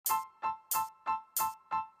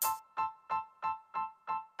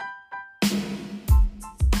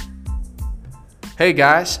Hey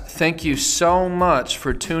guys, thank you so much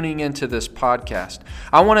for tuning into this podcast.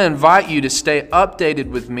 I want to invite you to stay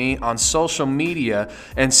updated with me on social media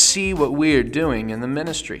and see what we are doing in the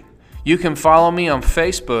ministry. You can follow me on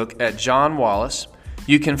Facebook at John Wallace.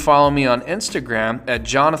 You can follow me on Instagram at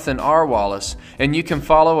Jonathan R. Wallace, and you can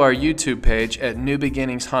follow our YouTube page at New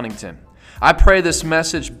Beginnings Huntington. I pray this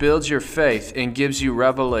message builds your faith and gives you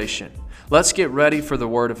revelation. Let's get ready for the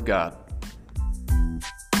Word of God.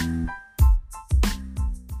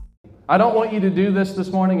 I don't want you to do this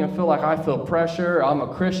morning and feel like I feel pressure. I'm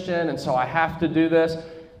a Christian and so I have to do this.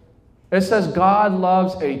 It says God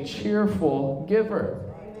loves a cheerful giver.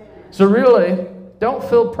 So really, don't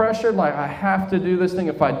feel pressured like I have to do this thing.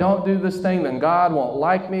 If I don't do this thing, then God won't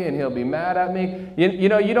like me and He'll be mad at me. You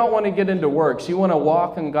don't want to get into works. You want to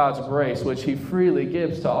walk in God's grace, which He freely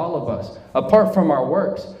gives to all of us, apart from our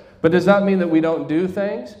works. But does that mean that we don't do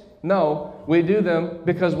things? No, we do them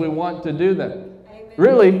because we want to do them.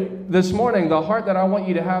 Really, this morning, the heart that I want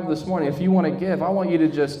you to have this morning, if you want to give, I want you to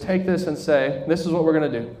just take this and say, this is what we're going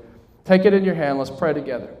to do. Take it in your hand. Let's pray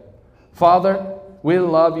together. Father, we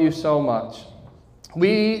love you so much.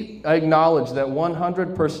 We acknowledge that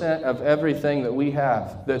 100% of everything that we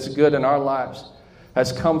have that's good in our lives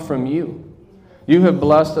has come from you. You have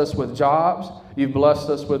blessed us with jobs. You've blessed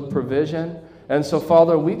us with provision. And so,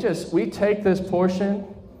 Father, we take this portion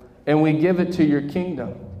and we give it to your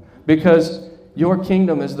kingdom because your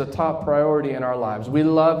kingdom is the top priority in our lives. We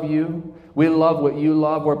love you. We love what you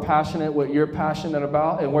love. We're passionate what you're passionate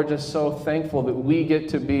about. And we're just so thankful that we get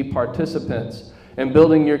to be participants in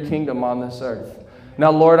building your kingdom on this earth.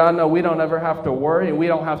 Now, Lord, I know we don't ever have to worry and we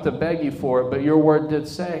don't have to beg you for it. But your word did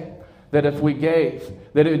say that if we gave,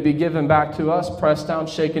 that it would be given back to us, pressed down,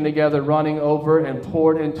 shaken together, running over, and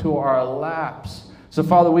poured into our laps. So,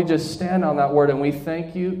 Father, we just stand on that word and we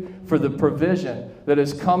thank you for the provision that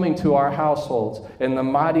is coming to our households in the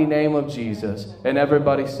mighty name of Jesus. And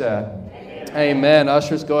everybody said, Amen.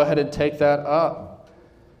 Ushers, go ahead and take that up.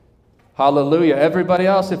 Hallelujah. Everybody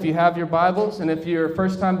else, if you have your Bibles and if you're a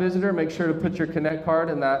first-time visitor, make sure to put your Connect card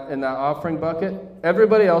in that offering bucket.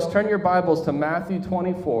 Everybody else, turn your Bibles to Matthew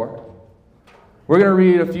 24. We're going to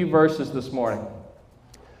read a few verses this morning.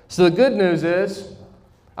 So the good news is,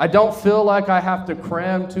 I don't feel like I have to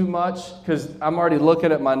cram too much because I'm already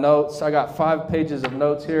looking at my notes. I got 5 pages of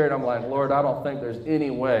notes here, and I'm like, Lord, I don't think there's any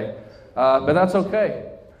way. But that's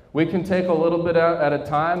okay. We can take a little bit at a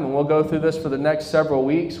time, and we'll go through this for the next several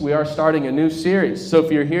weeks. We are starting a new series. So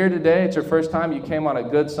if you're here today, it's your first time, you came on a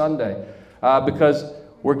good Sunday because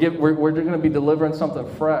we're going to be delivering something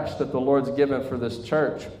fresh that the Lord's given for this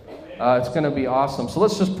church. It's going to be awesome. So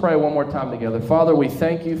let's just pray one more time together. Father, we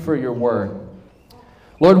thank you for your word.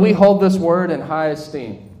 Lord, we hold this word in high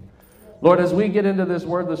esteem. Lord, as we get into this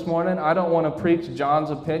word this morning, I don't want to preach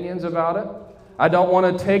John's opinions about it. I don't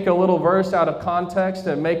want to take a little verse out of context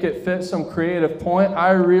and make it fit some creative point.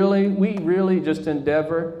 We really just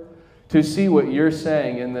endeavor to see what you're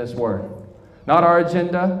saying in this word. Not our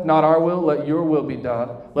agenda, not our will, let your will be done.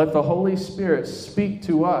 Let the Holy Spirit speak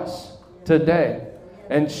to us today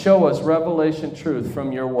and show us revelation truth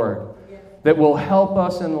from your word that will help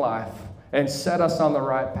us in life and set us on the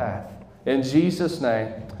right path. In Jesus'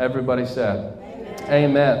 name, everybody said,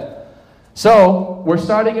 Amen. So, we're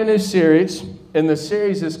starting a new series, and the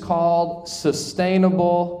series is called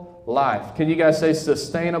Sustainable Life. Can you guys say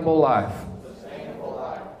Sustainable Life? Sustainable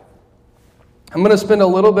Life. I'm going to spend a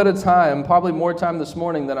little bit of time, probably more time this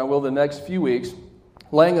morning than I will the next few weeks,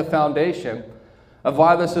 laying a foundation of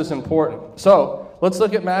why this is important. So, let's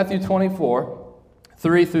look at Matthew 24,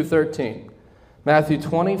 3 through 13. Matthew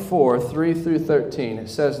 24, 3 through 13, it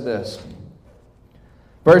says this.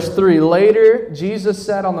 Verse 3, later Jesus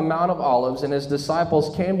sat on the Mount of Olives, and his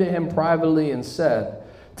disciples came to him privately and said,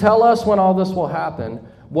 tell us when all this will happen.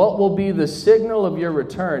 What will be the signal of your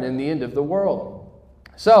return in the end of the world?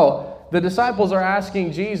 So, the disciples are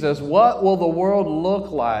asking Jesus, what will the world look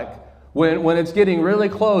like when it's getting really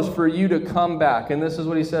close for you to come back? And this is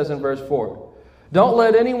what he says in verse 4. Don't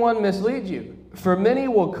let anyone mislead you. For many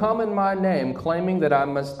will come in my name, claiming that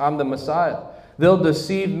I'm the Messiah. They'll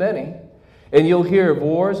deceive many. And you'll hear of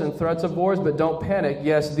wars and threats of wars, but don't panic.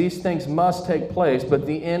 Yes, these things must take place, but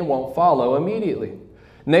the end won't follow immediately.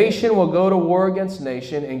 Nation will go to war against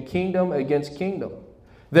nation, and kingdom against kingdom.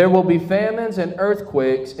 There will be famines and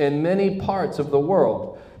earthquakes in many parts of the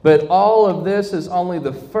world. But all of this is only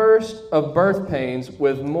the first of birth pains,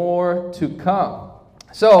 with more to come.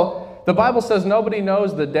 So, the Bible says nobody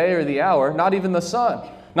knows the day or the hour, not even the Son.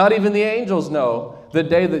 Not even the angels know the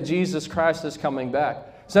day that Jesus Christ is coming back.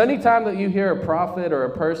 So anytime that you hear a prophet or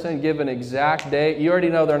a person give an exact date, you already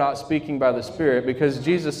know they're not speaking by the Spirit, because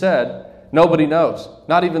Jesus said, Nobody knows,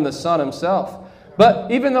 not even the Son himself.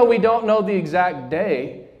 But even though we don't know the exact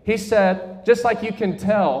day, he said, just like you can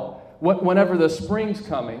tell whenever the spring's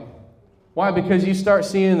coming. Why? Because you start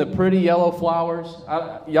seeing the pretty yellow flowers.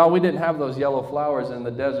 Y'all, we didn't have those yellow flowers in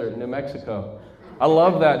the desert in New Mexico. I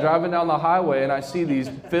love that, driving down the highway and I see these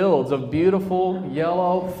fields of beautiful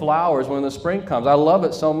yellow flowers when the spring comes. I love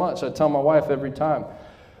it so much. I tell my wife every time.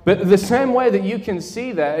 But the same way that you can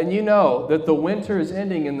see that and you know that the winter is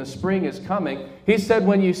ending and the spring is coming, he said,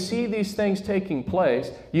 when you see these things taking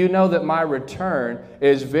place, you know that my return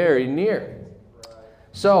is very near.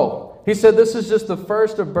 So, he said, this is just the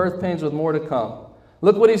first of birth pains with more to come.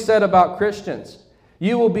 Look what he said about Christians.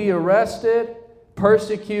 You will be arrested,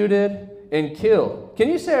 persecuted, and killed. Can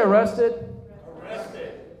you say arrested?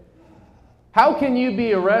 Arrested. How can you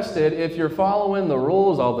be arrested if you're following the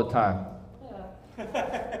rules all the time?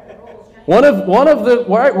 One of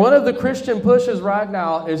the Christian pushes right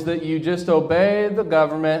now is that you just obey the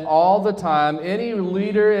government all the time. Any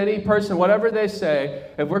leader, any person, whatever they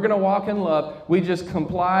say, if we're going to walk in love, we just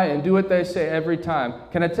comply and do what they say every time.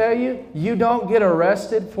 Can I tell you, you don't get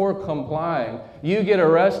arrested for complying. You get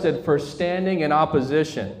arrested for standing in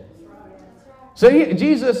opposition. So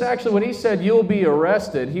Jesus actually, when he said you'll be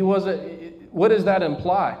arrested, what does that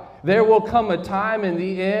imply? There will come a time in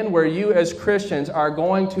the end where you as Christians are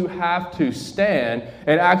going to have to stand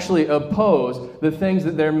and actually oppose the things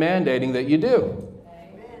that they're mandating that you do.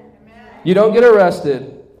 Amen. You don't get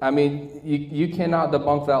arrested. I mean, you cannot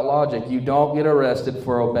debunk that logic. You don't get arrested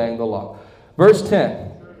for obeying the law. Verse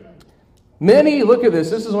 10. Many, look at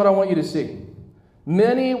this. This is what I want you to see.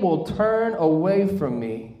 Many will turn away from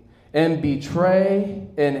me and betray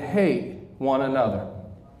and hate one another.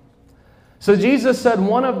 So Jesus said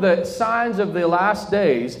one of the signs of the last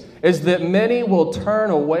days is that many will turn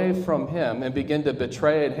away from him and begin to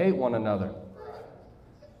betray and hate one another.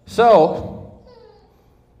 So,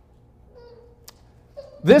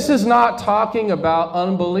 this is not talking about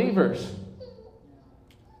unbelievers.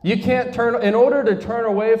 You can't in order to turn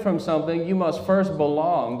away from something, you must first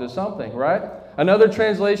belong to something, right? Another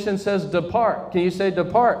translation says depart. Can you say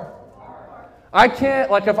depart? I can't,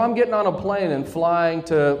 like if I'm getting on a plane and flying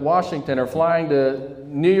to Washington or flying to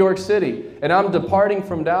New York City and I'm departing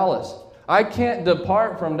from Dallas, I can't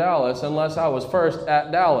depart from Dallas unless I was first at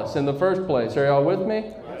Dallas in the first place. Are y'all with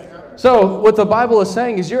me? So what the Bible is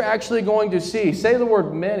saying is you're actually going to see, say the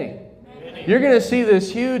word many. You're going to see this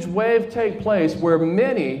huge wave take place where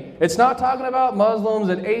many, it's not talking about Muslims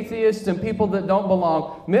and atheists and people that don't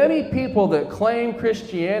belong, many people that claim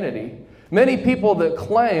Christianity, many people that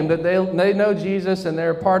claim that they know Jesus and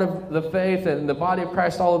they're part of the faith and the body of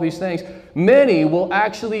Christ, all of these things, many will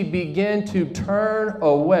actually begin to turn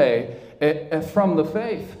away from the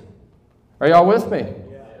faith. Are y'all with me?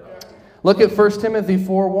 Look at 1 Timothy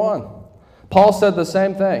 4:1. Paul said the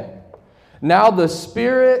same thing. Now the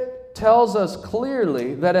Spirit tells us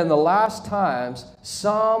clearly that in the last times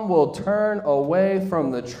some will turn away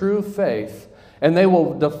from the true faith, and they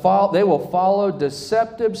will follow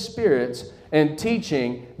deceptive spirits and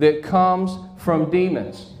teaching that comes from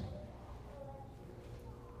demons.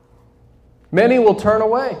 Many will turn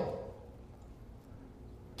away.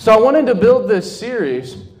 So I wanted to build this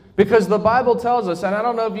series because the Bible tells us, and I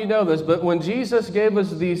don't know if you know this, but when Jesus gave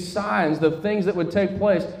us these signs, the things that would take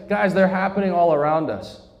place, guys, they're happening all around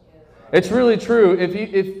us. It's really true.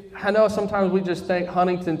 If I know sometimes we just think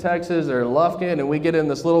Huntington, Texas, or Lufkin, and we get in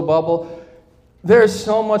this little bubble. There's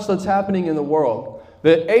so much that's happening in the world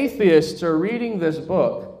that atheists are reading this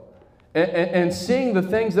book and seeing the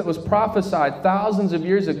things that was prophesied thousands of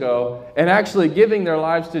years ago and actually giving their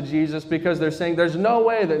lives to Jesus because they're saying there's no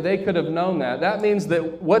way that they could have known that. That means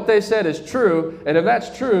that what they said is true, and if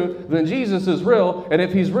that's true, then Jesus is real, and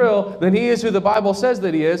if he's real, then he is who the Bible says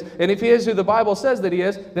that he is, and if he is who the Bible says that he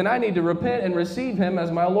is, then I need to repent and receive him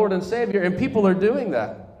as my Lord and Savior, and people are doing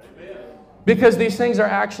that because these things are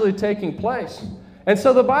actually taking place. And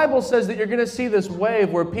so the Bible says that you're going to see this wave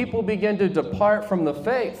where people begin to depart from the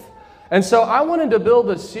faith. And so I wanted to build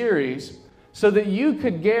a series so that you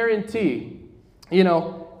could guarantee,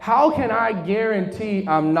 how can I guarantee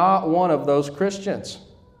I'm not one of those Christians?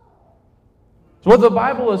 So what the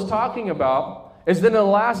Bible is talking about is that in the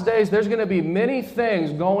last days, there's going to be many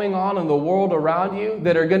things going on in the world around you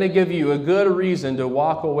that are going to give you a good reason to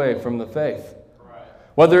walk away from the faith.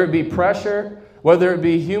 Whether it be pressure, whether it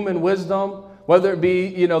be human wisdom, whether it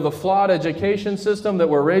be, the flawed education system that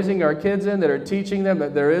we're raising our kids in, that are teaching them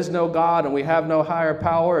that there is no God and we have no higher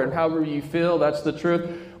power, and however you feel, that's the truth.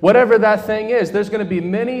 Whatever that thing is, there's going to be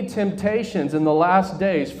many temptations in the last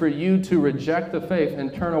days for you to reject the faith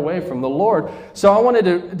and turn away from the Lord. So I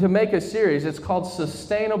wanted to make a series. It's called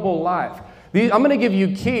Sustainable Life. I'm going to give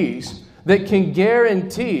you keys that can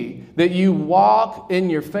guarantee that you walk in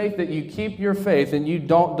your faith, that you keep your faith, and you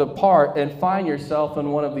don't depart and find yourself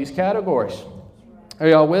in one of these categories. Are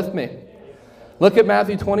y'all with me? Look at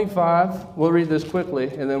Matthew 25. We'll read this quickly,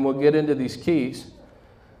 and then we'll get into these keys.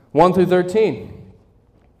 1 through 13.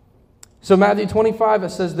 So Matthew 25, it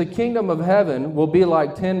says, "The kingdom of heaven will be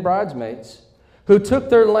like 10 bridesmaids who took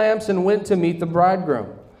their lamps and went to meet the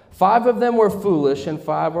bridegroom. 5 of them were foolish and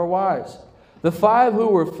 5 were wise. The 5 who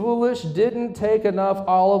were foolish didn't take enough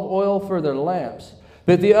olive oil for their lamps,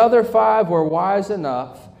 but the other 5 were wise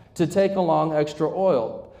enough to take along extra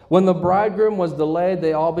oil. When the bridegroom was delayed,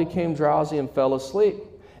 they all became drowsy and fell asleep.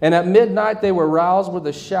 And at midnight they were roused with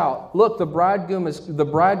a shout, 'Look, the bridegroom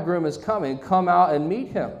is coming. Come out and meet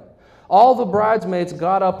him.' All the bridesmaids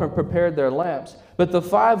got up and prepared their lamps. But the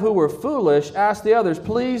 5 who were foolish asked the others,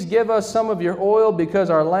 'Please give us some of your oil because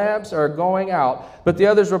our lamps are going out.' But the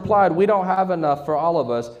others replied, 'We don't have enough for all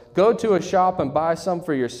of us. Go to a shop and buy some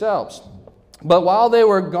for yourselves.' But while they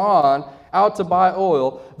were gone out to buy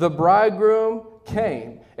oil, the bridegroom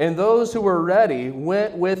came, and those who were ready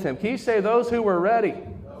went with him." Can you say those who were ready?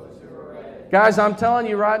 Guys, I'm telling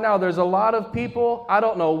you right now, there's a lot of people, I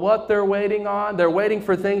don't know what they're waiting on. They're waiting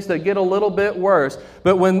for things to get a little bit worse.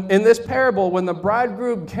 But in this parable, when the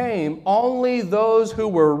bridegroom came, only those who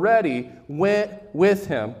were ready went with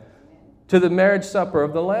him to the marriage supper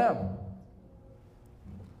of the Lamb.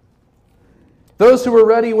 Those who were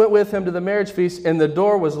ready went with him to the marriage feast, and the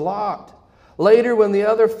door was locked. Later, when the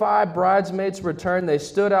other 5 bridesmaids returned, they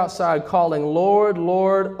stood outside calling, "Lord,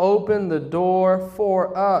 Lord, open the door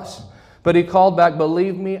for us." But he called back,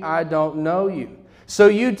 "Believe me, I don't know you. So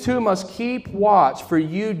you too must keep watch, for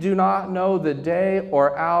you do not know the day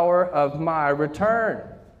or hour of my return."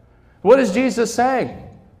 What is Jesus saying?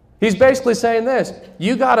 He's basically saying this: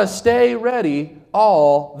 you got to stay ready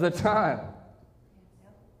all the time.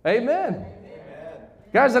 Amen.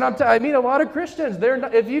 Guys, and I mean, a lot of Christians,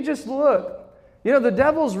 if you just look, the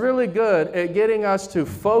devil's really good at getting us to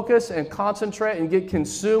focus and concentrate and get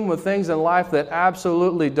consumed with things in life that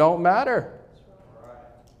absolutely don't matter.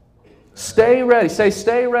 Stay ready. Say,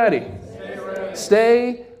 stay ready. Stay ready.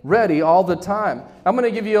 Stay ready all the time. I'm going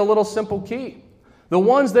to give you a little simple key. The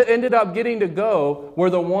ones that ended up getting to go were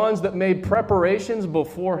the ones that made preparations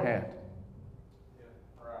beforehand.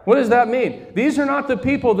 What does that mean? These are not the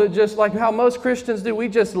people that just, like how most Christians do, we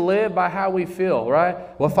just live by how we feel, right?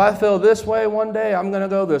 Well, if I feel this way one day, I'm going to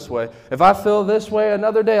go this way. If I feel this way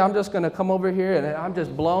another day, I'm just going to come over here and I'm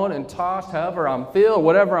just blown and tossed however I'm feeling,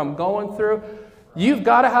 whatever I'm going through. You've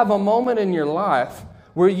got to have a moment in your life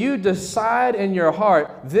where you decide in your heart,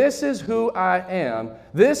 this is who I am,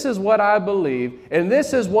 this is what I believe, and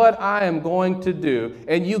this is what I am going to do.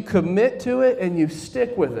 And you commit to it and you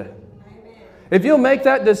stick with it. If you'll make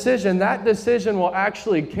that decision will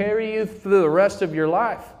actually carry you through the rest of your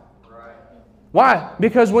life. Right. Why?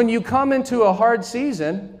 Because when you come into a hard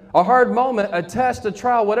season, a hard moment, a test, a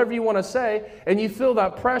trial, whatever you want to say, and you feel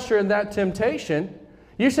that pressure and that temptation,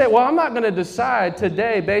 you say, well, I'm not going to decide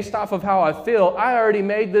today based off of how I feel. I already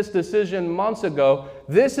made this decision months ago.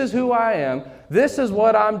 This is who I am. This is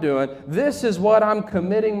what I'm doing. This is what I'm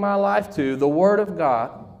committing my life to, the Word of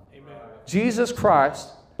God, Amen. Jesus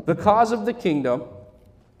Christ, the cause of the kingdom.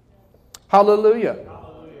 Hallelujah.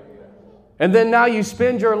 Hallelujah. And then now you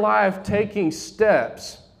spend your life taking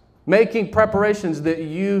steps, making preparations that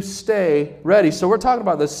you stay ready. So we're talking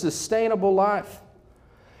about the sustainable life.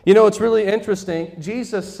 It's really interesting.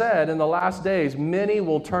 Jesus said in the last days, many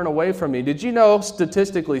will turn away from me. Did you know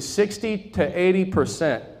statistically 60 to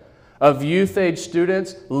 80% of youth age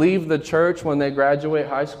students leave the church when they graduate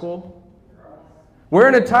high school? We're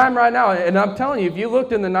in a time right now, and I'm telling you, if you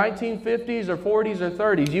looked in the 1950s or 40s or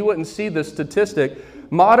 30s, you wouldn't see the statistic.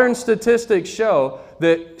 Modern statistics show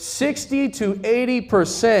that 60 to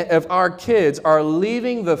 80% of our kids are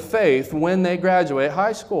leaving the faith when they graduate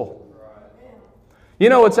high school.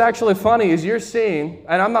 What's actually funny is you're seeing,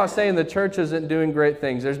 and I'm not saying the church isn't doing great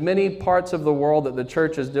things. There's many parts of the world that the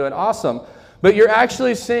church is doing awesome. But you're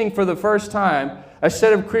actually seeing for the first time a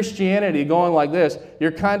set of Christianity going like this.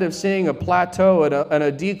 You're kind of seeing a plateau and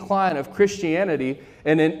a decline of Christianity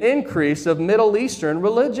and an increase of Middle Eastern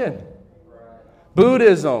religion.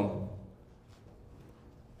 Buddhism.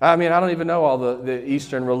 I mean, I don't even know all the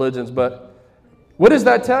Eastern religions, but what does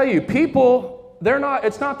that tell you? People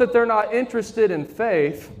it's not that they're not interested in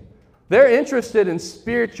faith. They're interested in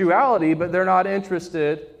spirituality, but they're not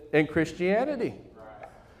interested in Christianity.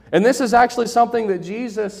 And this is actually something that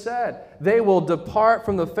Jesus said. They will depart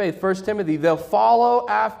from the faith. 1 Timothy, they'll follow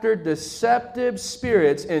after deceptive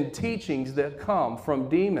spirits and teachings that come from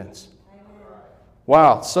demons.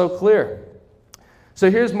 Wow, so clear.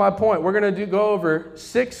 So here's my point. We're going to go over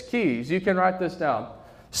 6 keys. You can write this down.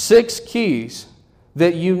 6 keys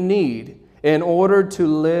that you need in order to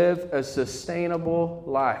live a sustainable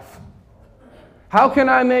life. How can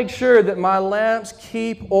I make sure that my lamps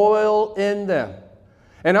keep oil in them?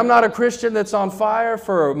 And I'm not a Christian that's on fire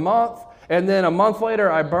for a month, and then a month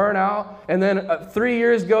later I burn out, and then 3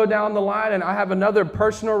 years go down the line and I have another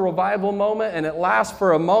personal revival moment, and it lasts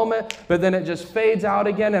for a moment, but then it just fades out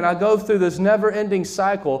again, and I go through this never-ending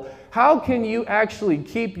cycle. How can you actually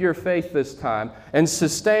keep your faith this time and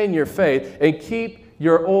sustain your faith and keep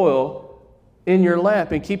your oil in your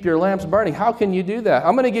lamp and keep your lamps burning? How can you do that?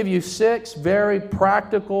 I'm going to give you 6 very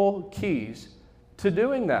practical keys to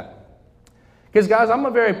doing that. Because, guys, I'm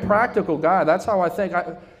a very practical guy. That's how I think.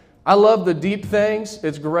 I love the deep things.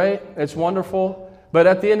 It's great. It's wonderful. But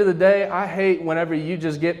at the end of the day, I hate whenever you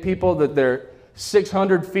just get people that they're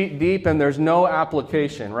 600 feet deep and there's no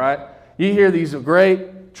application, right? You hear these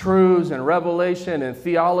great truths and revelation and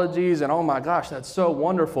theologies, and oh my gosh, that's so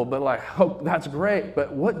wonderful. But like, oh, that's great.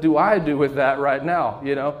 But what do I do with that right now?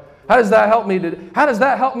 You know, how does that help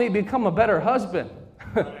me become a better husband?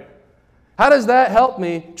 How does that help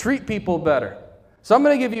me treat people better? So I'm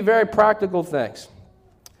going to give you very practical things.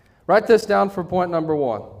 Write this down for point number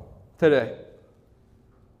 1 today.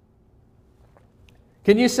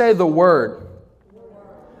 Can you say the word?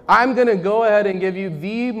 I'm going to go ahead and give you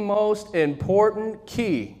the most important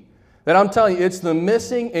key that I'm telling you, it's the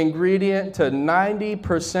missing ingredient to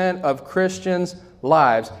 90% of Christians'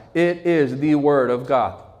 lives. It is the Word of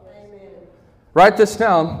God. Amen. Write this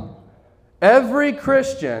down. Every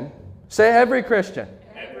Christian, say every Christian.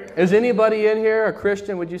 Is anybody in here a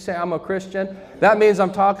Christian? Would you say I'm a Christian? That means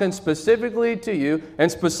I'm talking specifically to you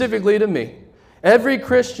and specifically to me. Every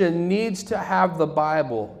Christian needs to have the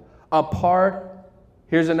Bible a part,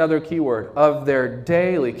 here's another key word, of their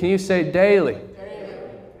daily. Can you say daily?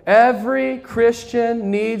 Every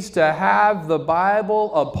Christian needs to have the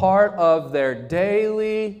Bible a part of their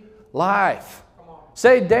daily life.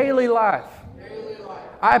 Say daily life.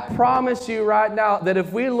 I promise you right now that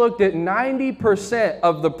if we looked at 90%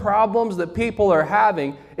 of the problems that people are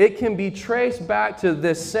having, it can be traced back to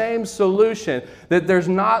this same solution, that there's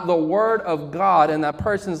not the Word of God in that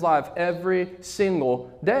person's life every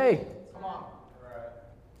single day. Come on.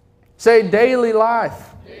 Say daily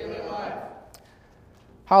life. Daily life.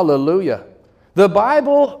 Hallelujah. The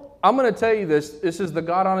Bible, I'm going to tell you this is the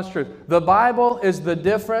God honest truth. The Bible is the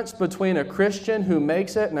difference between a Christian who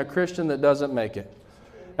makes it and a Christian that doesn't make it.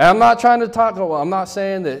 And I'm not trying to talk, I'm not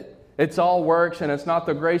saying that it's all works and it's not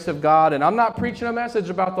the grace of God. And I'm not preaching a message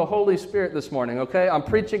about the Holy Spirit this morning, okay? I'm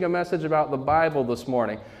preaching a message about the Bible this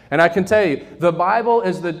morning. And I can tell you, the Bible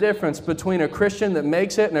is the difference between a Christian that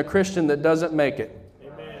makes it and a Christian that doesn't make it.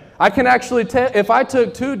 Amen. I can actually tell, if I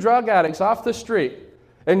took 2 drug addicts off the street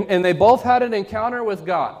and they both had an encounter with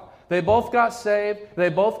God, they both got saved, they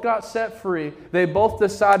both got set free, they both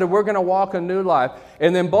decided we're going to walk a new life.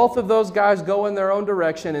 And then both of those guys go in their own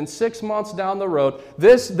direction, and 6 months down the road,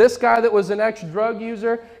 this guy that was an ex-drug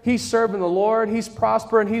user, he's serving the Lord, he's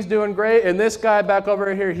prospering, he's doing great, and this guy back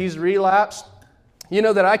over here, he's relapsed. You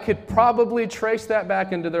know that I could probably trace that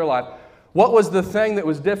back into their life. What was the thing that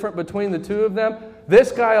was different between the two of them?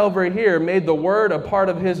 This guy over here made the Word a part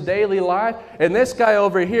of his daily life, and this guy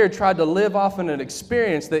over here tried to live off an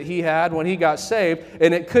experience that he had when he got saved,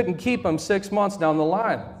 and it couldn't keep him 6 months down the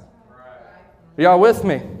line. Are y'all with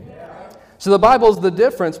me? So the Bible's the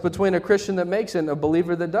difference between a Christian that makes it and a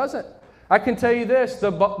believer that doesn't. I can tell you this,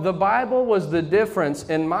 the Bible was the difference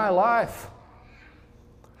in my life.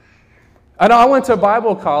 I know I went to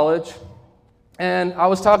Bible college, and I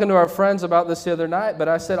was talking to our friends about this the other night, but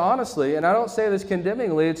I said honestly, and I don't say this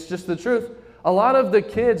condemningly, it's just the truth, a lot of the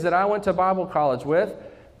kids that I went to Bible college with,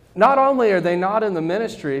 not only are they not in the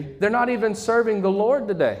ministry, they're not even serving the Lord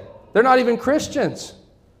today. They're not even Christians.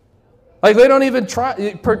 Like they don't even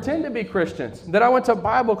pretend to be Christians that I went to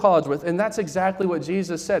Bible college with, and that's exactly what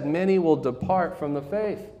Jesus said. Many will depart from the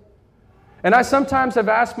faith. And I sometimes have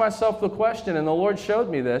asked myself the question, and the Lord showed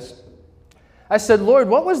me this. I said, Lord,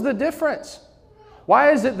 what was the difference?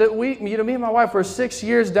 Why is it that me and my wife, we're 6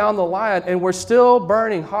 years down the line and we're still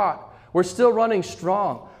burning hot? We're still running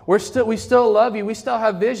strong. We still love you. We still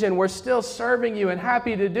have vision. We're still serving you and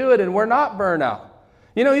happy to do it, and we're not burnt out.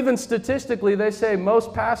 You know, even statistically, they say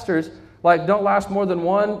most pastors like don't last more than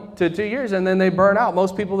 1 to 2 years, and then they burn out.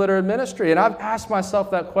 Most people that are in ministry. And I've asked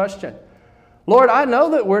myself that question. Lord, I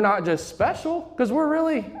know that we're not just special, because we're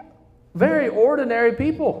really very ordinary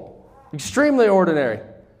people. Extremely ordinary.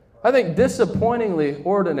 I think disappointingly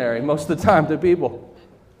ordinary most of the time to people.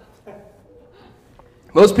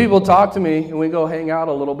 Most people talk to me and we go hang out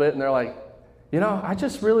a little bit and they're like, I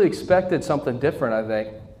just really expected something different, I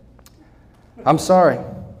think. I'm sorry.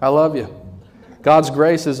 I love you. God's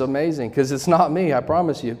grace is amazing because it's not me, I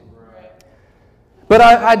promise you. But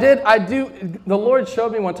the Lord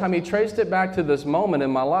showed me one time, He traced it back to this moment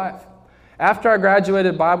in my life. After I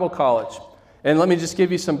graduated Bible college, and let me just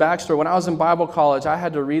give you some backstory. When I was in Bible college, I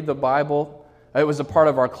had to read the Bible. It was a part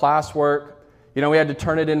of our classwork. We had to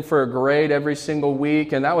turn it in for a grade every single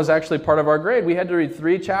week, and that was actually part of our grade. We had to read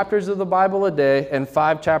 3 chapters of the Bible a day and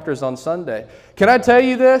 5 chapters on Sunday. Can I tell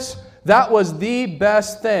you this? That was the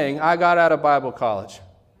best thing I got out of Bible college.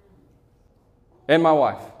 And my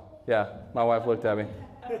wife. Yeah, my wife looked at me.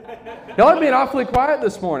 Y'all are being awfully quiet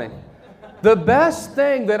this morning. The best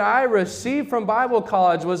thing that I received from Bible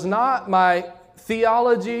college was not my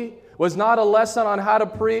theology, was not a lesson on how to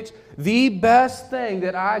preach. The best thing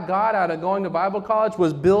that I got out of going to Bible college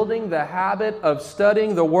was building the habit of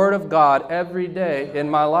studying the Word of God every day in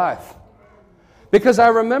my life. Because I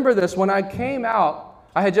remember this, when I came out,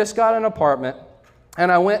 I had just got an apartment,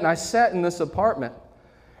 and I went and I sat in this apartment.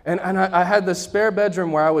 And I had this spare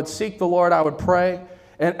bedroom where I would seek the Lord, I would pray.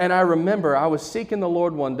 And I remember I was seeking the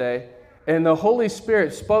Lord one day, and the Holy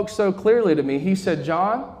Spirit spoke so clearly to me. He said,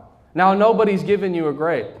 John, now nobody's giving you a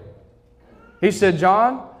grade. He said,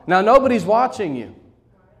 John, now nobody's watching you.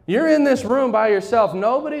 You're in this room by yourself.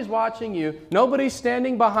 Nobody's watching you. Nobody's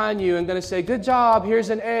standing behind you and going to say, good job, here's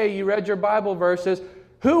an A, you read your Bible verses.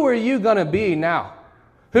 Who are you going to be now?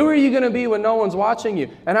 Who are you going to be when no one's watching you?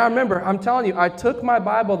 And I remember, I'm telling you, I took my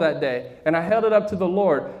Bible that day and I held it up to the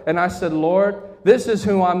Lord and I said, Lord, this is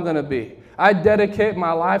who I'm going to be. I dedicate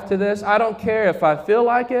my life to this. I don't care if I feel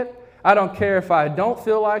like it. I don't care if I don't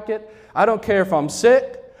feel like it. I don't care if I'm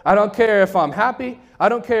sick. I don't care if I'm happy. I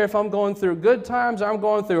don't care if I'm going through good times or I'm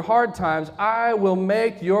going through hard times. I will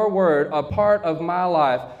make your word a part of my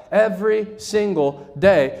life every single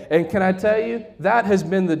day. And can I tell you, that has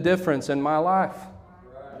been the difference in my life.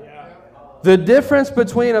 The difference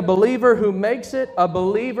between a believer who makes it, a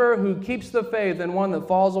believer who keeps the faith, and one that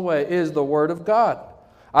falls away is the Word of God.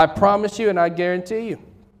 I promise you and I guarantee you.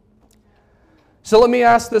 So let me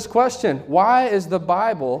ask this question. Why is the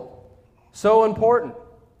Bible so important?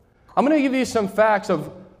 I'm going to give you some facts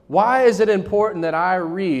of why is it important that I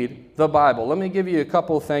read the Bible. Let me give you a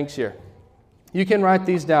couple of things here. You can write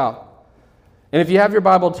these down. And if you have your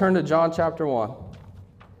Bible, turn to John chapter 1.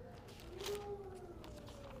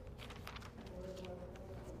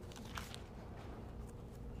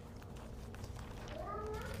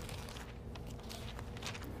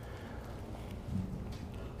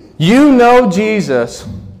 You know Jesus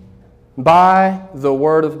by the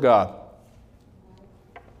Word of God.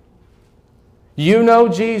 You know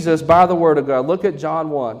Jesus by the Word of God. Look at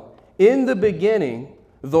John 1. In the beginning,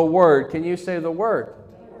 the Word, can you say the Word?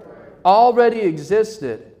 Already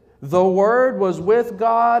existed. The Word was with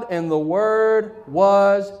God, and the Word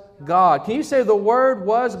was God. Can you say the Word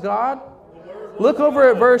was God? Look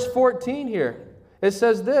over at verse 14 here. It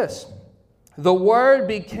says this. The Word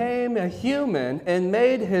became a human and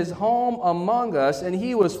made His home among us, and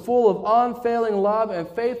He was full of unfailing love and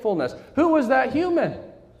faithfulness. Who was that human?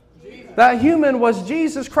 Jesus. That human was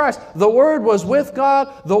Jesus Christ. The Word was with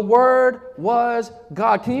God. The Word was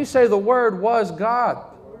God. Can you say the Word was God?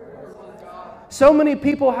 So many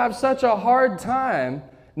people have such a hard time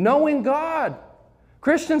knowing God.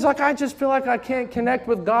 Christians, I just feel like I can't connect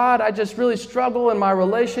with God. I just really struggle in my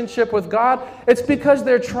relationship with God. It's because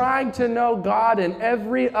they're trying to know God in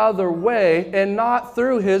every other way and not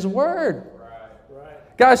through His Word.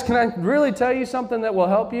 Right. Guys, can I really tell you something that will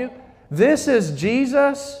help you? This is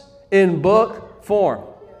Jesus in book form.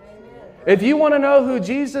 If you want to know who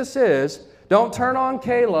Jesus is, don't turn on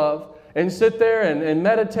K-Love and sit there and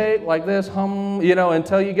meditate like this,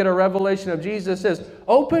 until you get a revelation of Jesus is.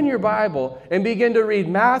 Open your Bible and begin to read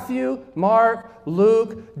Matthew, Mark,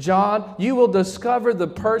 Luke, John. You will discover the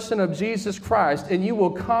person of Jesus Christ, and you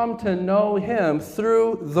will come to know Him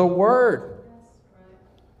through the Word.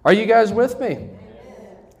 Are you guys with me?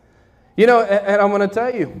 And I'm going to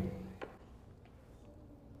tell you,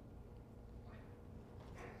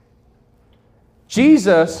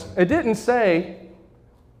 Jesus, it didn't say,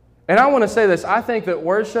 and I want to say this, I think that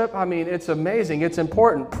worship, it's amazing, it's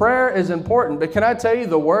important. Prayer is important, but can I tell you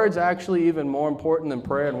the Word's actually even more important than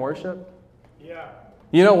prayer and worship? Yeah.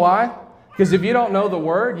 You know why? Because if you don't know the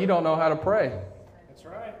Word, you don't know how to pray. That's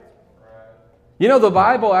right. You know, the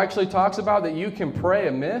Bible actually talks about that you can pray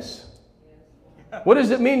amiss. What does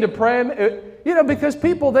it mean to pray? You know, because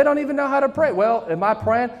people, they don't even know how to pray. Well, am I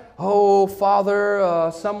praying? Oh,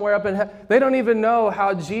 Father, somewhere up in heaven. They don't even know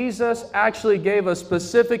how Jesus actually gave us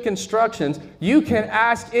specific instructions. You can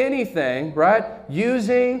ask anything, right,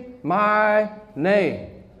 using my name.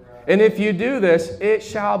 And if you do this, it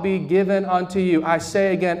shall be given unto you. I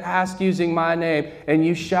say again, ask using my name, and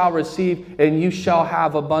you shall receive, and you shall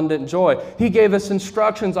have abundant joy. He gave us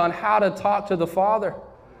instructions on how to talk to the Father.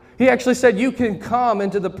 He actually said you can come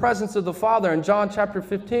into the presence of the Father in John chapter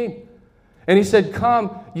 15. And he said,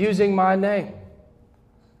 come using my name.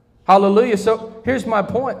 Hallelujah. So here's my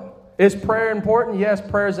point. Is prayer important? Yes,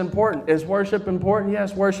 prayer is important. Is worship important?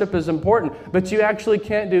 Yes, worship is important. But you actually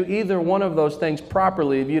can't do either one of those things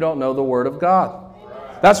properly if you don't know the Word of God.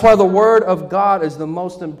 That's why the Word of God is the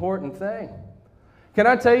most important thing. Can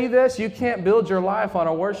I tell you this? You can't build your life on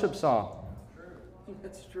a worship song.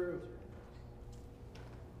 That's true.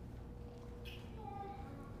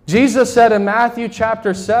 Jesus said in Matthew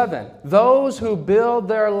chapter 7, those who build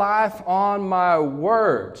their life on my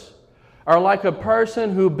words are like a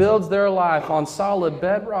person who builds their life on solid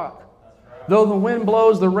bedrock. Though the wind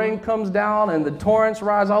blows, the rain comes down, and the torrents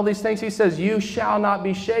rise, all these things, he says, you shall not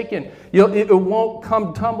be shaken. It won't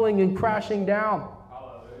come tumbling and crashing down.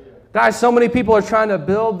 Hallelujah. Guys, so many people are trying to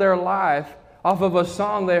build their life off of a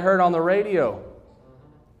song they heard on the radio.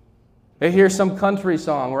 They hear some country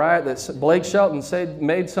song, right, that Blake Shelton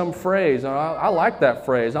made some phrase. And I like that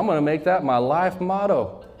phrase. I'm going to make that my life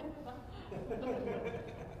motto.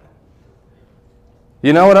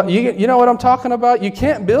 You know what I'm talking about? You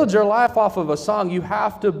can't build your life off of a song. You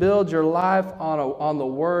have to build your life on the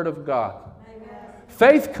Word of God. Amen.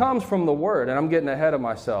 Faith comes from the Word, and I'm getting ahead of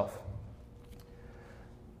myself.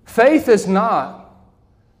 Faith is not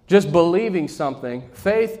just believing something.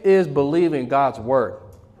 Faith is believing God's Word.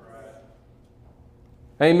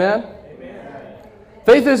 Amen? Amen?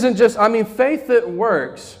 Faith isn't just, faith that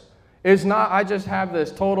works is not, I just have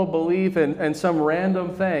this total belief in some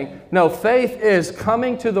random thing. No, faith is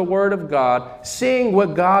coming to the Word of God, seeing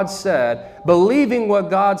what God said, believing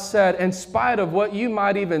what God said in spite of what you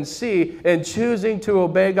might even see, and choosing to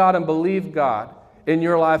obey God and believe God in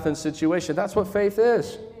your life and situation. That's what faith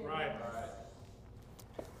is. Right.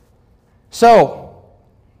 So,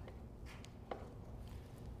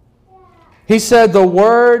 he said the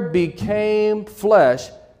Word became flesh.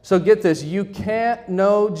 So get this, you can't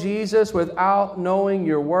know Jesus without knowing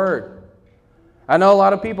your Word. I know a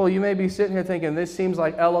lot of people, you may be sitting here thinking, this seems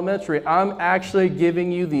like elementary. I'm actually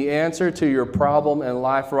giving you the answer to your problem in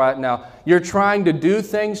life right now. You're trying to do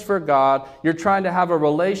things for God. You're trying to have a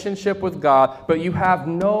relationship with God, but you have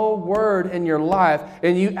no Word in your life,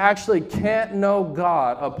 and you actually can't know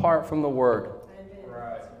God apart from the Word.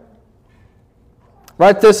 Right.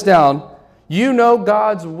 Write this down. You know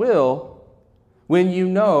God's will when you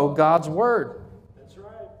know God's Word. That's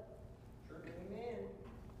right. Amen.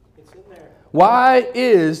 It's in there. Why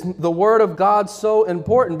is the Word of God so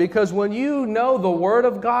important? Because when you know the Word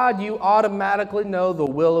of God, you automatically know the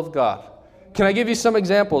will of God. Can I give you some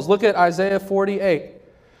examples? Look at Isaiah 48.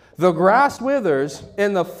 The grass withers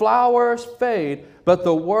and the flowers fade, but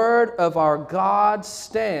the Word of our God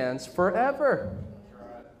stands forever.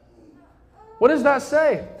 What does that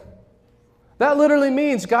say? That literally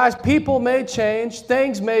means, guys, people may change,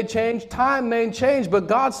 things may change, time may change, but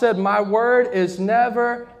God said, my Word is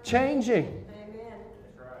never changing. Amen.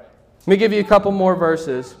 Let me give you a couple more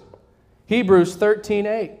verses. Hebrews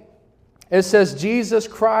 13:8. It says, Jesus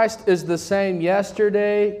Christ is the same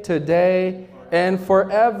yesterday, today, and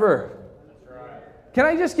forever. Can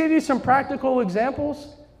I just give you some practical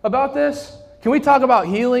examples about this? Can we talk about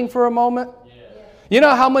healing for a moment? Yeah. You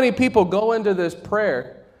know how many people go into this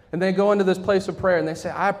prayer, and they go into this place of prayer and they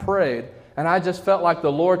say, I prayed and I just felt like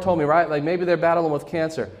the Lord told me, right? Like maybe they're battling with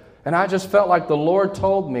cancer. And I just felt like the Lord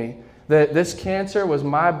told me that this cancer was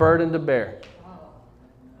my burden to bear.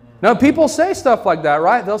 Now, people say stuff like that,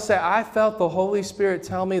 right? They'll say, I felt the Holy Spirit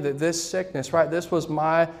tell me that this sickness, right? This was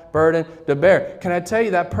my burden to bear. Can I tell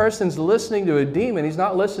you, that person's listening to a demon. He's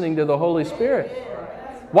not listening to the Holy Spirit.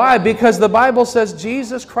 Why? Because the Bible says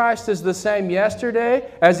Jesus Christ is the same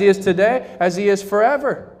yesterday, as He is today, as He is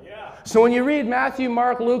forever. So when you read Matthew,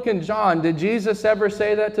 Mark, Luke, and John, did Jesus ever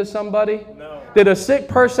say that to somebody? No. Did a sick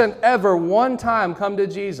person ever one time come to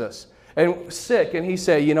Jesus and sick and he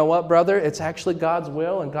say, you know what, brother, it's actually God's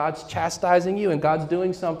will and God's chastising you and God's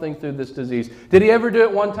doing something through this disease? Did He ever do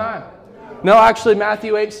it one time? No, actually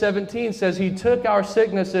Matthew 8:17 says He took our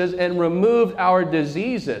sicknesses and removed our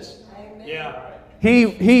diseases. Yeah.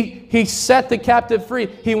 He set the captive free.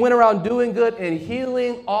 He went around doing good and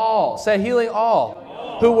healing all. Say healing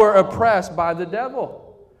all who were oppressed by the devil.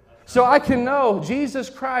 So I can know Jesus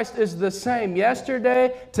Christ is the same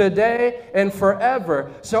yesterday, today, and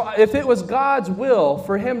forever. So if it was God's will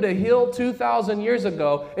for him to heal 2,000 years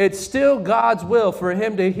ago, it's still God's will for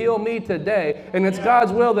him to heal me today. And it's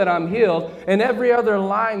God's will that I'm healed. And every other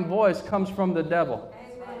lying voice comes from the devil,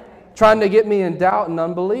 trying to get me in doubt and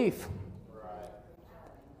unbelief.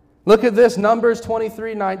 Look at this, Numbers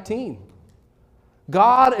 23:19.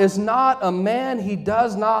 God is not a man, he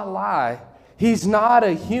does not lie. He's not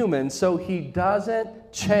a human, so he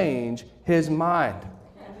doesn't change his mind.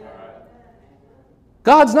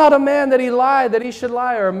 God's not a man that he should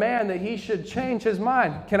lie, or a man that he should change his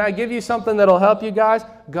mind. Can I give you something that'll help you guys?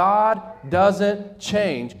 God doesn't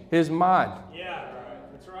change his mind. Yeah,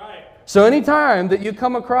 that's right. So anytime that you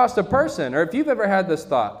come across a person, or if you've ever had this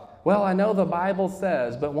thought, well, I know the Bible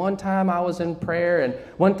says, but one time I was in prayer, and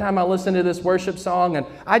one time I listened to this worship song, and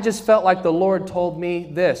I just felt like the Lord told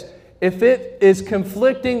me this. If it is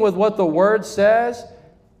conflicting with what the Word says,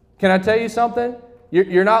 can I tell you something?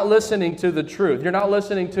 You're not listening to the truth. You're not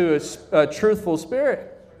listening to a truthful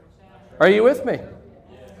spirit. Are you with me?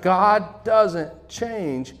 God doesn't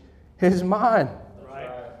change his mind.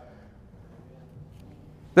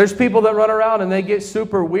 There's people that run around and they get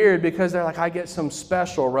super weird because they're like, I get some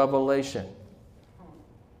special revelation.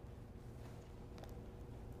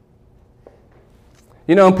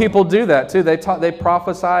 You know, people do that too. They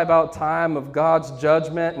prophesy about time of God's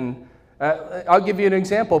judgment. And I'll give you an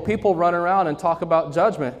example. People run around and talk about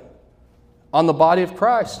judgment on the body of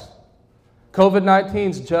Christ.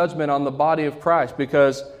 COVID-19's judgment on the body of Christ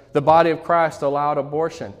because the body of Christ allowed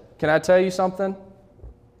abortion. Can I tell you something?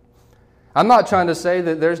 I'm not trying to say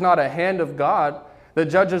that there's not a hand of God that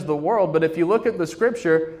judges the world, but if you look at the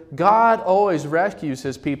Scripture, God always rescues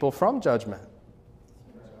his people from judgment.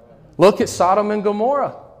 Look at Sodom and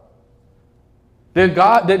Gomorrah. Did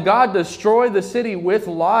God destroy the city with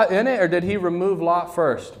Lot in it, or did he remove Lot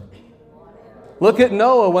first? Look at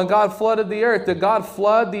Noah when God flooded the earth. Did God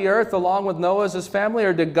flood the earth along with Noah's family,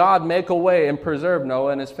 or did God make a way and preserve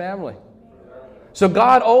Noah and his family? So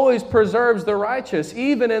God always preserves the righteous,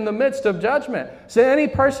 even in the midst of judgment. So any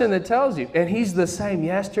person that tells you, and he's the same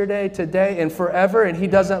yesterday, today, and forever, and he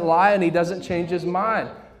doesn't lie and he doesn't change his mind.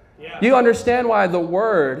 Yeah. You understand why the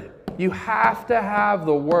Word, you have to have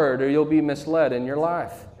the Word or you'll be misled in your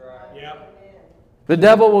life. Yeah. The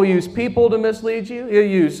devil will use people to mislead you. He'll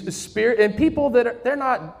use spirit, and people they're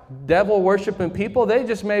not devil worshiping people. They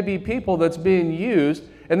just may be people that's being used,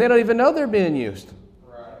 and they don't even know they're being used.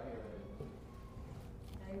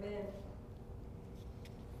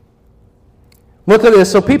 Look at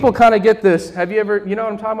this. So people kind of get this. Have you ever, you know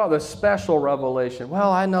what I'm talking about? The special revelation.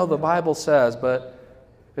 Well, I know the Bible says, but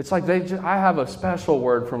it's like I have a special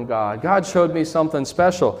word from God. God showed me something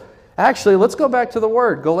special. Actually, let's go back to the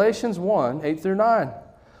Word. Galatians 1, 8 through 9.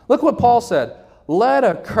 Look what Paul said. Let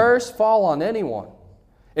a curse fall on anyone,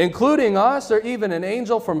 including us or even an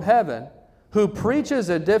angel from heaven, who preaches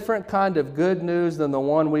a different kind of good news than the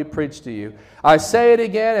one we preach to you. I say it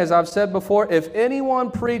again, as I've said before, if anyone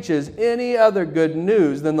preaches any other good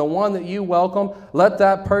news than the one that you welcome, let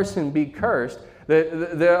that person be cursed.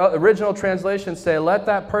 The original translations say, let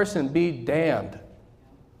that person be damned.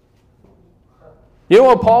 You know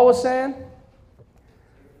what Paul was saying?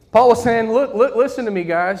 Paul was saying, look, listen to me,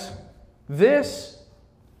 guys. This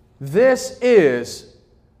is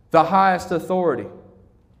the highest authority.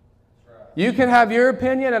 You can have your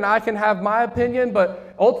opinion and I can have my opinion,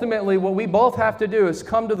 but ultimately what we both have to do is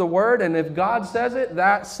come to the Word, and if God says it,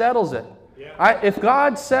 that settles it. Yeah. If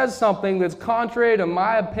God says something that's contrary to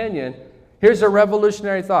my opinion, here's a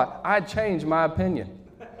revolutionary thought. I change my opinion.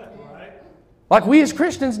 Right. Like we as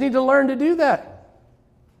Christians need to learn to do that.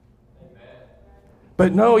 Amen.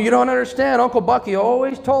 But no, you don't understand. Uncle Bucky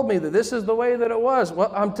always told me that this is the way that it was.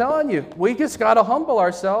 Well, I'm telling you, we just got to humble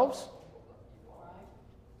ourselves.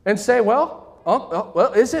 And say,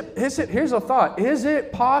 here's a thought. Is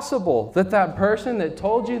it possible that that person that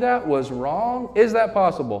told you that was wrong? Is that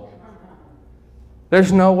possible?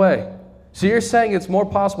 There's no way. So you're saying it's more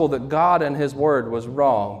possible that God and His Word was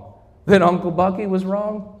wrong than Uncle Bucky was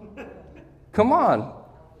wrong? Come on.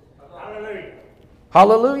 Hallelujah.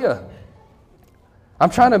 Hallelujah. I'm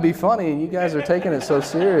trying to be funny and you guys are taking it so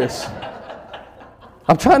serious.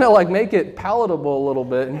 I'm trying to make it palatable a little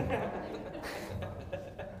bit.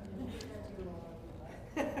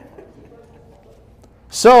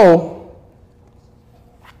 So,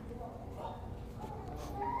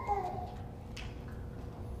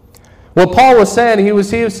 what Paul was saying, he was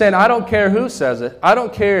saying, I don't care who says it. I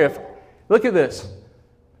don't care if, Look at this.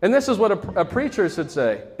 And this is what a preacher should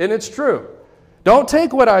say. And it's true. Don't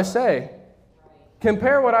take what I say.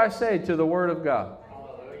 Compare what I say to the Word of God.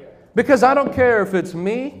 Because I don't care if it's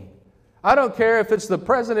me. I don't care if it's the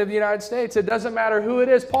President of the United States. It doesn't matter who it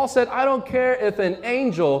is. Paul said, I don't care if an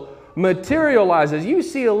angel materializes. You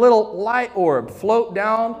see a little light orb float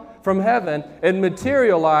down from heaven and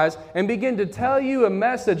materialize and begin to tell you a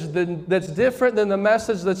message that's different than the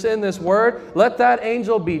message that's in this Word. Let that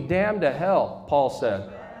angel be damned to hell, Paul said.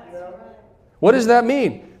 What does that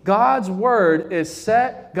mean? God's Word is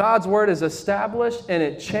set, God's Word is established, and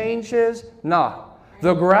it changes not.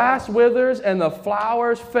 The grass withers and the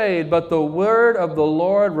flowers fade, but the word of the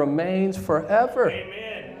Lord remains forever.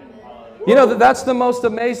 Amen. You know, that's the most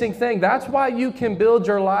amazing thing. That's why you can build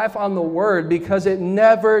your life on the Word, because it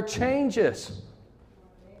never changes.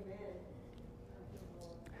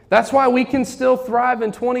 That's why we can still thrive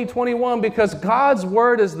in 2021, because God's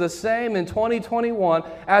Word is the same in 2021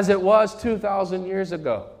 as it was 2,000 years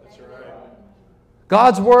ago.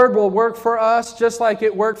 God's Word will work for us just like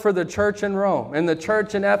it worked for the church in Rome, and the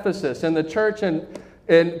church in Ephesus, and the church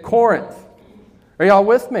in Corinth. Are y'all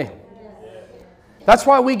with me? That's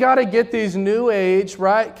why we got to get these new age,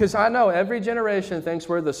 right? Because I know every generation thinks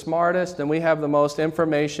we're the smartest and we have the most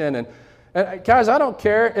information. And guys, I don't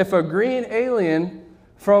care if a green alien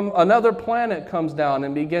from another planet comes down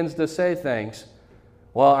and begins to say things.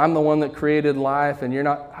 Well, I'm the one that created life and you're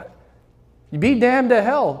not. You be damned to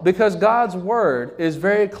hell, because God's Word is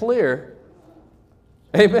very clear,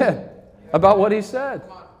 amen, about what He said.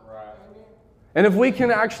 And if we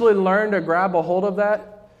can actually learn to grab a hold of that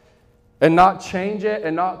and not change it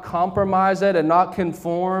and not compromise it and not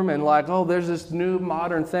conform and like, oh, there's this new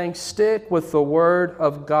modern thing, stick with the Word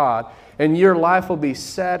of God and your life will be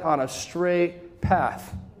set on a straight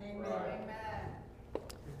path.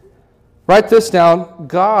 Write this down.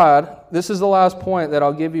 God, this is the last point that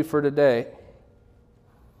I'll give you for today.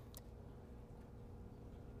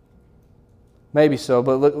 Maybe so,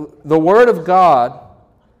 but look, the Word of God,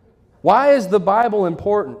 why is the Bible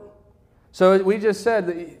important? So we just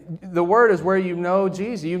said the Word is where you know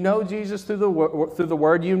Jesus. You know Jesus through the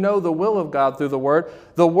Word. You know the will of God through the Word.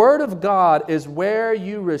 The Word of God is where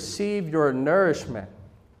you receive your nourishment.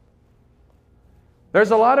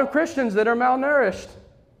 There's a lot of Christians that are malnourished.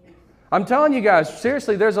 I'm telling you guys,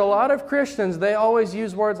 seriously, there's a lot of Christians, they always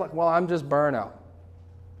use words like, well, I'm just burnout.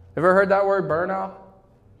 Ever heard that word, burnout?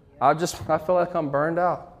 I feel like I'm burned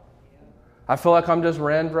out. I feel like I'm just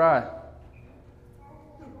ran dry.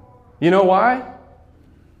 You know why?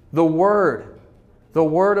 The Word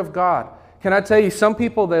of God. Can I tell you, some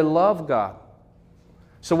people, they love God.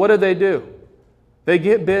 So what do? They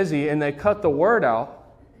get busy and they cut the Word out.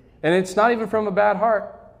 And it's not even from a bad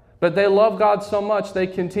heart. But they love God so much, they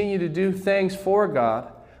continue to do things for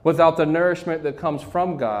God without the nourishment that comes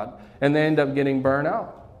from God. And they end up getting burned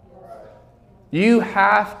out. You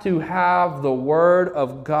have to have the Word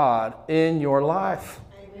of God in your life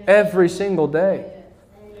every single day.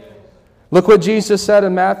 Look what Jesus said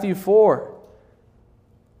in Matthew 4.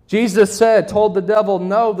 Jesus told the devil,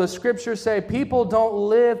 no, the Scriptures say people don't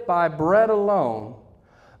live by bread alone,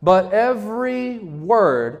 but every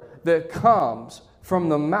word that comes from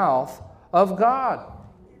the mouth of God.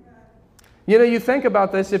 You know, you think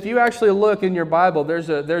about this. If you actually look in your Bible, there's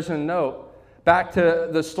a note back to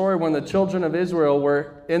the story when the children of Israel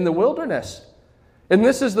were in the wilderness. And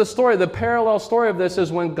this is the story, the parallel story of this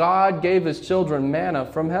is when God gave His children manna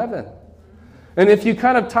from heaven. And if you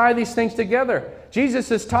kind of tie these things together,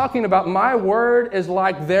 Jesus is talking about my word is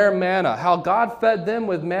like their manna. How God fed them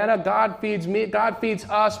with manna, God feeds me, God feeds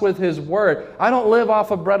us with His word. I don't live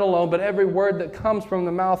off of bread alone, but every word that comes from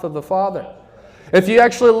the mouth of the Father. If you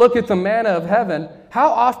actually look at the manna of heaven, how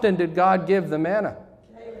often did God give the manna?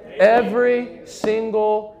 Every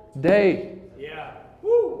single day. Yeah.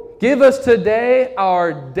 Give us today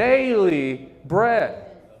our daily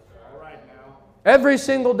bread. All right now. Every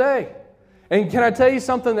single day. And can I tell you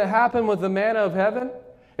something that happened with the manna of heaven?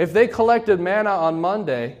 If they collected manna on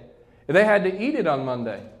Monday, they had to eat it on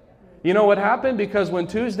Monday. You know what happened? Because when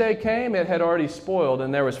Tuesday came, it had already spoiled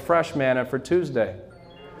and there was fresh manna for Tuesday.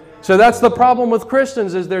 So that's the problem with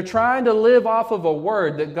Christians, is they're trying to live off of a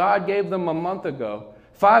word that God gave them a month ago,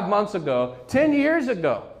 5 months ago, 10 years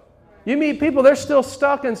ago. You meet people, they're still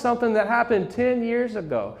stuck in something that happened 10 years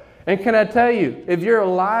ago. And can I tell you, if you're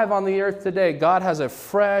alive on the earth today, God has a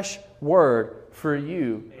fresh word for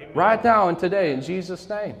you. Amen. Right now and today in Jesus'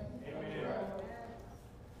 name. Amen.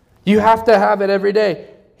 You have to have it every day.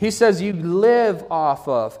 He says you live off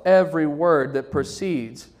of every word that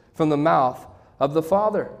proceeds from the mouth of the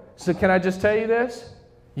Father. So can I just tell you this?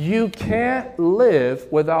 You can't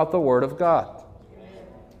live without the Word of God.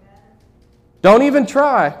 Don't even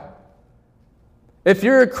try. If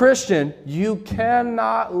you're a Christian, you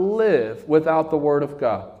cannot live without the Word of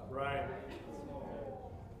God. Right.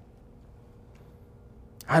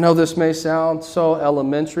 I know this may sound so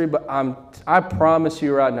elementary, but I promise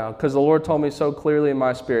you right now, because the Lord told me so clearly in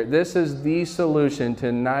my spirit, this is the solution to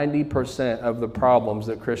 90% of the problems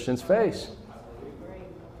that Christians face.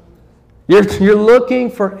 You're looking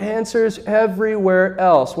for answers everywhere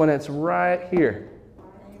else when it's right here.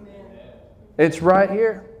 It's right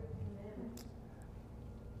here.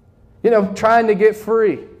 Trying to get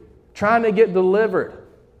free, trying to get delivered.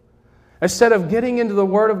 Instead of getting into the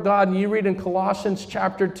Word of God, and you read in Colossians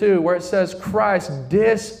chapter 2 where it says Christ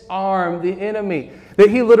disarmed the enemy, that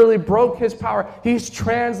He literally broke his power. He's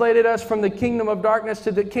translated us from the kingdom of darkness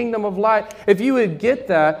to the kingdom of light. If you would get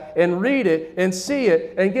that and read it and see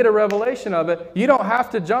it and get a revelation of it, you don't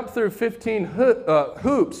have to jump through 15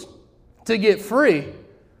 hoops to get free.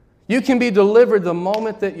 You can be delivered the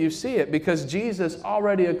moment that you see it because Jesus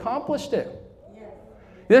already accomplished it.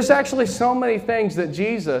 There's actually so many things that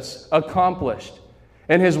Jesus accomplished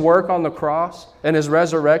in His work on the cross and His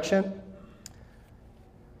resurrection.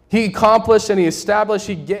 He accomplished and He established.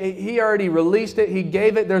 He already released it. He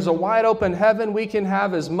gave it. There's a wide open heaven. We can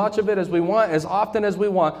have as much of it as we want, as often as we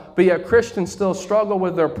want. But yet Christians still struggle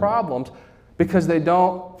with their problems because they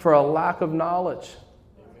don't, for a lack of knowledge.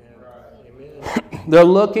 They're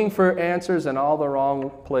looking for answers in all the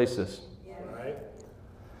wrong places. Right.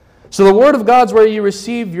 So the Word of God's where you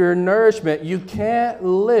receive your nourishment. You can't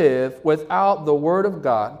live without the Word of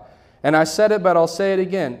God. And I said it, but I'll say it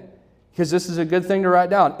again, because this is a good thing to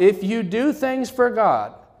write down. If you do things for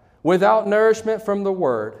God without nourishment from the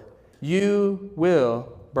Word, you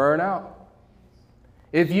will burn out.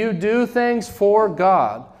 If you do things for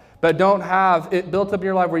God but don't have it built up in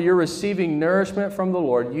your life where you're receiving nourishment from the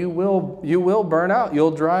Lord, you will burn out.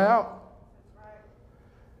 You'll dry out.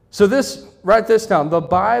 So write this down. The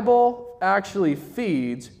Bible actually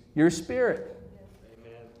feeds your spirit.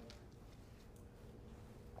 Amen.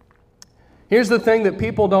 Here's the thing that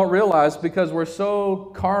people don't realize because we're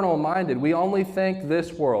so carnal-minded. We only think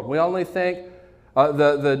this world. We only think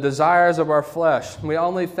the desires of our flesh. We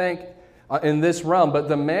only think in this realm, but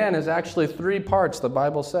the man is actually 3 parts, the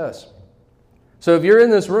Bible says. So if you're in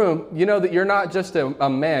this room, you know that you're not just a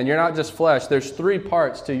man, you're not just flesh. There's 3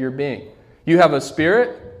 parts to your being. You have a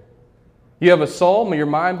spirit, you have a soul, your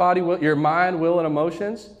mind, will, and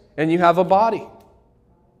emotions, and you have a body.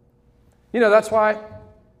 That's why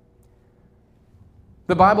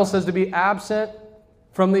the Bible says to be absent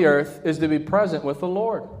from the earth is to be present with the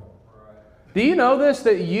Lord. Do you know this,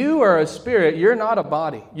 that you are a spirit, you're not a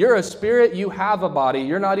body. You're a spirit, you have a body.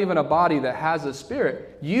 You're not even a body that has a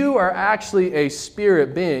spirit. You are actually a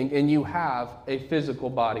spirit being, and you have a physical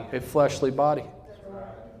body, a fleshly body.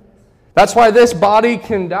 That's why this body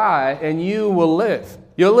can die, and you will live.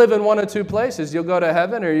 You'll live in one of 2 places. You'll go to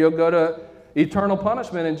heaven, or you'll go to eternal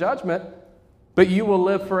punishment and judgment, but you will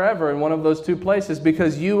live forever in one of those 2 places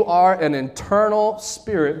because you are an eternal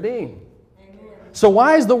spirit being. So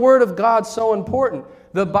why is the Word of God so important?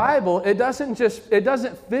 The Bible, it doesn't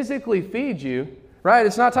physically feed you, right?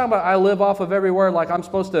 It's not talking about I live off of every word like I'm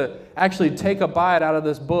supposed to actually take a bite out of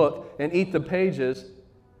this book and eat the pages.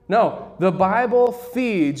 No, the Bible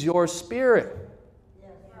feeds your spirit.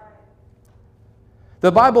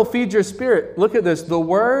 The Bible feeds your spirit. Look at this. The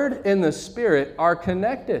Word and the Spirit are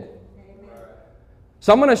connected.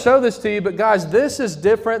 So I'm going to show this to you, but guys, this is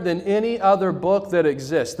different than any other book that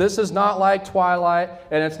exists. This is not like Twilight,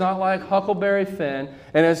 and it's not like Huckleberry Finn,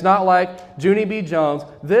 and it's not like Junie B. Jones.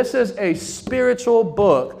 This is a spiritual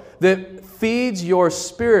book that feeds your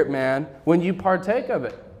spirit, man, when you partake of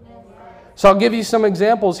it. So I'll give you some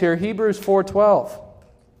examples here. Hebrews 4:12.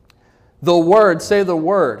 The Word, say the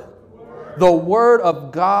Word. The Word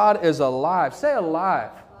of God is alive. Say alive.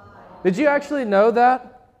 Did you actually know that?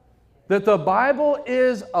 That the Bible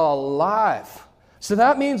is alive. So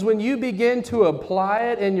that means when you begin to apply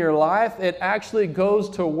it in your life, it actually goes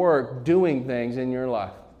to work doing things in your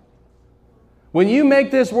life. When you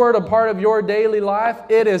make this Word a part of your daily life,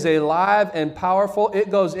 it is alive and powerful. It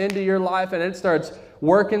goes into your life and it starts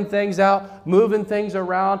working things out, moving things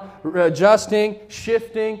around, adjusting,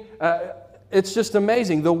 shifting. It's just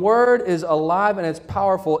amazing. The Word is alive and it's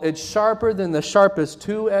powerful. It's sharper than the sharpest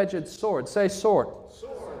 2-edged sword. Say sword.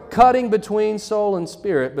 Cutting between soul and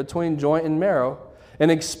spirit, between joint and marrow,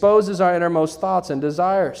 and exposes our innermost thoughts and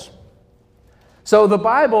desires. So the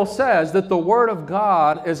Bible says that the Word of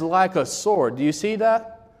God is like a sword. Do you see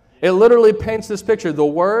that? It literally paints this picture. The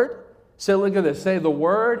Word, say, look at this, say the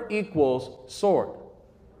Word equals sword.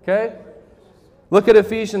 Okay? Look at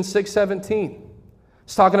Ephesians 6:17.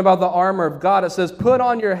 It's talking about the armor of God. It says, put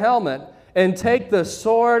on your helmet and take the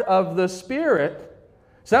sword of the Spirit.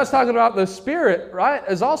 So that's talking about the Spirit, right,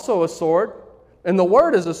 is also a sword. And the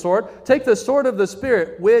Word is a sword. Take the sword of the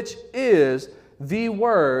Spirit, which is the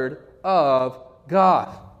Word of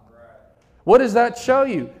God. What does that show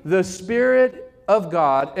you? The Spirit of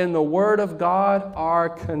God and the Word of God are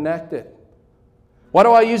connected. Why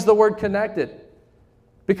do I use the word connected?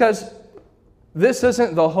 Because this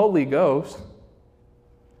isn't the Holy Ghost,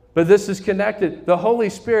 but this is connected. The Holy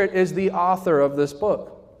Spirit is the author of this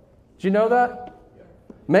book. Did you know that?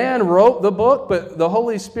 Man wrote the book, but the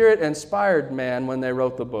Holy Spirit inspired man when they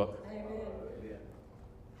wrote the book. Amen.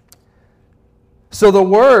 So the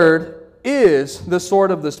Word is the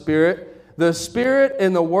sword of the Spirit. The Spirit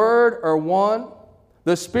and the Word are one.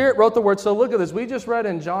 The Spirit wrote the Word. So look at this. We just read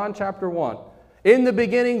in John chapter 1. In the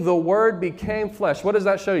beginning, the Word became flesh. What does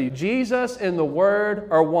that show you? Jesus and the Word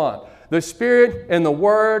are one. The Spirit and the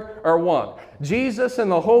Word are one. Jesus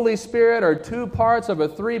and the Holy Spirit are two parts of a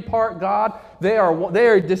three-part God. They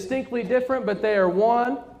are distinctly different, but they are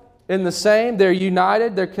one in the same. They're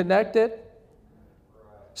united. They're connected.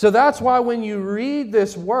 So that's why when you read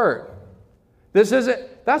this Word,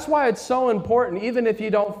 that's why it's so important, even if you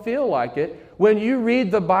don't feel like it. When you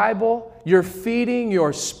read the Bible, you're feeding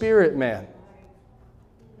your spirit, man.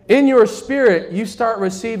 In your spirit, you start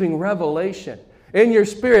receiving revelation. In your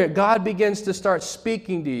spirit, God begins to start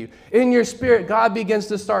speaking to you. In your spirit, God begins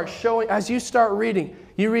to start showing. As you start reading,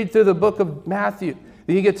 you read through the book of Matthew,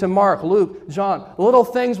 then you get to Mark, Luke, John. Little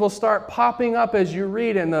things will start popping up as you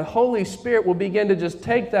read, and the Holy Spirit will begin to just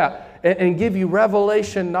take that and give you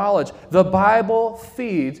revelation knowledge. The Bible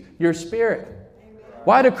feeds your spirit.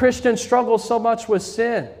 Why do Christians struggle so much with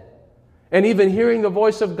sin? And even hearing the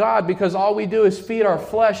voice of God, because all we do is feed our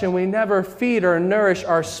flesh and we never feed or nourish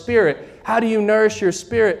our spirit. How do you nourish your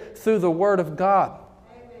spirit? Through the Word of God.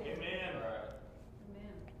 Amen.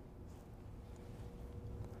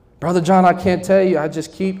 Brother John, I can't tell you, I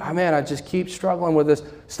just keep struggling with this.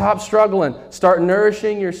 Stop struggling. Start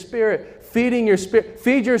nourishing your spirit, feeding your spirit.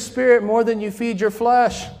 Feed your spirit more than you feed your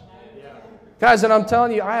flesh. Yeah. Guys, and I'm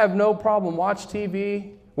telling you, I have no problem. Watch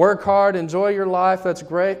TV, work hard, enjoy your life. That's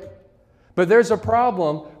great. But there's a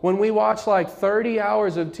problem when we watch like 30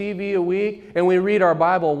 hours of TV a week and we read our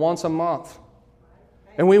Bible once a month.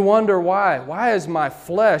 And we wonder why. Why is my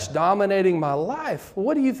flesh dominating my life?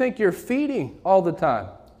 What do you think you're feeding all the time?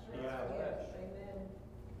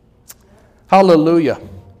 Hallelujah.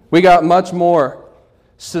 We got much more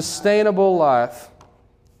sustainable life.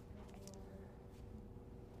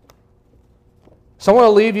 So I want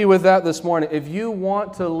to leave you with that this morning. If you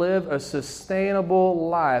want to live a sustainable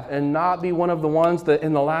life and not be one of the ones that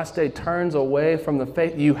in the last day turns away from the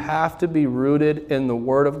faith, you have to be rooted in the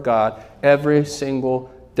Word of God every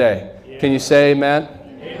single day. Yeah. Can you say amen?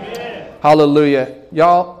 Amen. Hallelujah.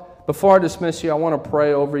 Y'all, before I dismiss you, I want to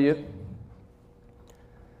pray over you.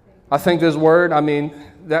 I think this word,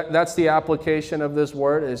 that's the application of this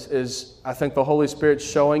word is I think the Holy Spirit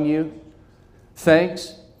showing you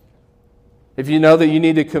things. If you know that you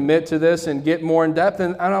need to commit to this and get more in depth,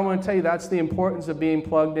 and I want to tell you that's the importance of being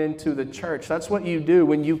plugged into the church. That's what you do.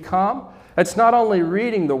 When you come, it's not only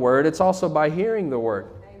reading the Word, it's also by hearing the Word.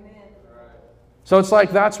 Amen. So it's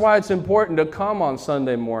like that's why it's important to come on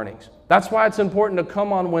Sunday mornings. That's why it's important to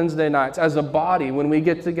come on Wednesday nights as a body when we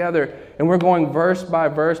get together and we're going verse by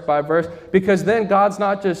verse by verse, because then God's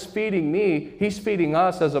not just feeding me, He's feeding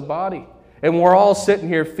us as a body. And we're all sitting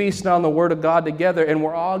here feasting on the Word of God together, and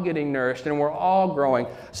we're all getting nourished, and we're all growing.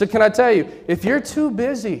 So can I tell you, if you're too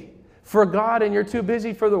busy for God and you're too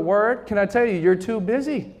busy for the Word, can I tell you, you're too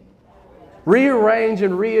busy. Rearrange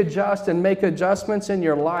and readjust and make adjustments in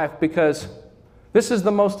your life, because this is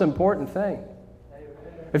the most important thing.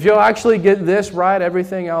 If you'll actually get this right,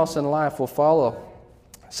 everything else in life will follow.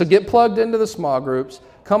 So get plugged into the small groups.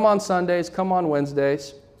 Come on Sundays, come on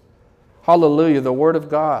Wednesdays. Hallelujah, the Word of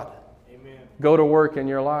God. Go to work in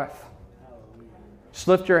your life. Just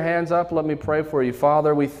lift your hands up. Let me pray for you.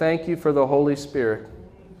 Father, we thank you for the Holy Spirit.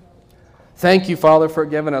 Thank you, Father, for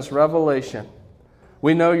giving us revelation.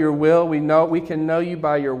 We know your will. We can know you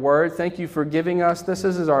by your word. Thank you for giving us. This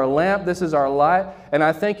is our lamp. This is our light. And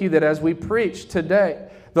I thank you that as we preach today,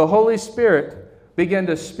 the Holy Spirit began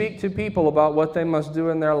to speak to people about what they must do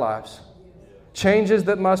in their lives. Changes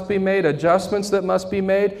that must be made, adjustments that must be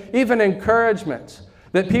made, even encouragements.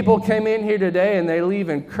 That people came in here today and they leave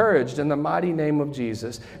encouraged in the mighty name of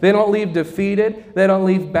Jesus. They don't leave defeated. They don't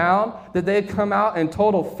leave bound. That they come out in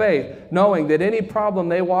total faith, knowing that any problem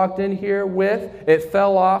they walked in here with, it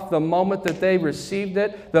fell off the moment that they received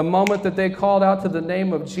it, the moment that they called out to the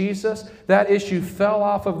name of Jesus. That issue fell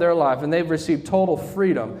off of their life and they've received total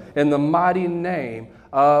freedom in the mighty name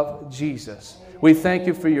of Jesus. We thank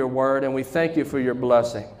you for your word and we thank you for your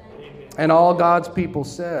blessing. And all God's people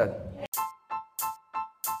said,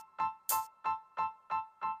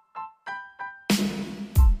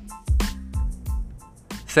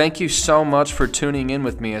 thank you so much for tuning in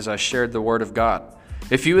with me as I shared the Word of God.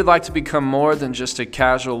 If you would like to become more than just a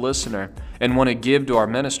casual listener and want to give to our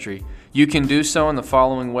ministry, you can do so in the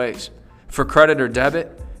following ways. For credit or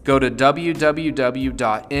debit, go to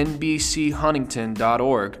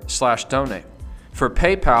www.nbchuntington.org/donate. For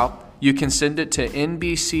PayPal, you can send it to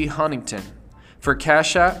NBC Huntington. For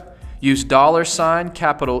Cash App, use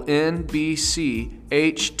capital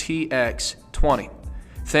NBCHTX20.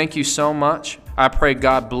 Thank you so much. I pray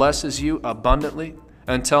God blesses you abundantly.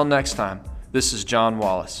 Until next time, this is John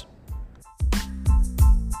Wallace.